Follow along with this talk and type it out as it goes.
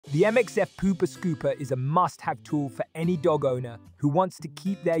The MXF Pooper Scooper is a must-have tool for any dog owner who wants to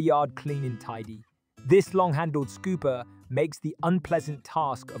keep their yard clean and tidy. This long-handled scooper makes the unpleasant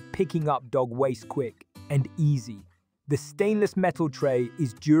task of picking up dog waste quick and easy. The stainless metal tray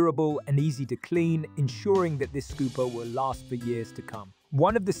is durable and easy to clean, ensuring that this scooper will last for years to come.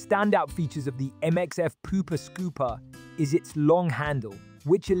 One of the standout features of the MXF Pooper Scooper is its long handle,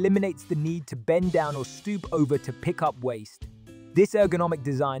 which eliminates the need to bend down or stoop over to pick up waste. This ergonomic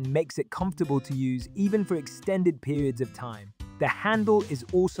design makes it comfortable to use even for extended periods of time. The handle is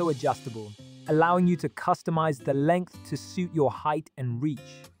also adjustable, allowing you to customize the length to suit your height and reach.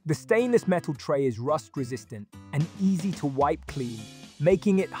 The stainless metal tray is rust-resistant and easy to wipe clean,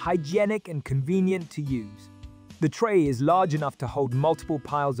 making it hygienic and convenient to use. The tray is large enough to hold multiple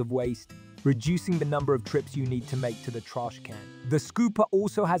piles of waste, reducing the number of trips you need to make to the trash can. The scooper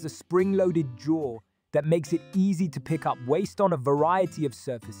also has a spring-loaded jaw that makes it easy to pick up waste on a variety of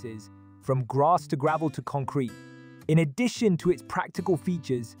surfaces, from grass to gravel to concrete. In addition to its practical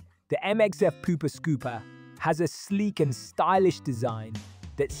features, the MXF Pooper Scooper has a sleek and stylish design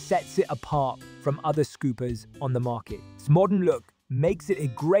that sets it apart from other scoopers on the market. Its modern look makes it a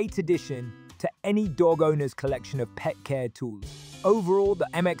great addition to any dog owner's collection of pet care tools. Overall, the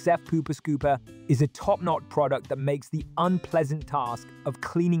MXF Pooper Scooper is a top-notch product that makes the unpleasant task of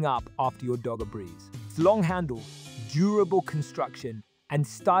cleaning up after your dog a breeze. Its long handle, durable construction, and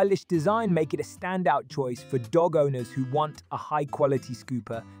stylish design make it a standout choice for dog owners who want a high-quality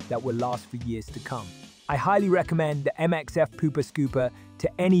scooper that will last for years to come. I highly recommend the MXF Pooper Scooper to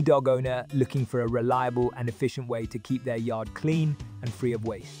any dog owner looking for a reliable and efficient way to keep their yard clean and free of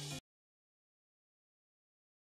waste.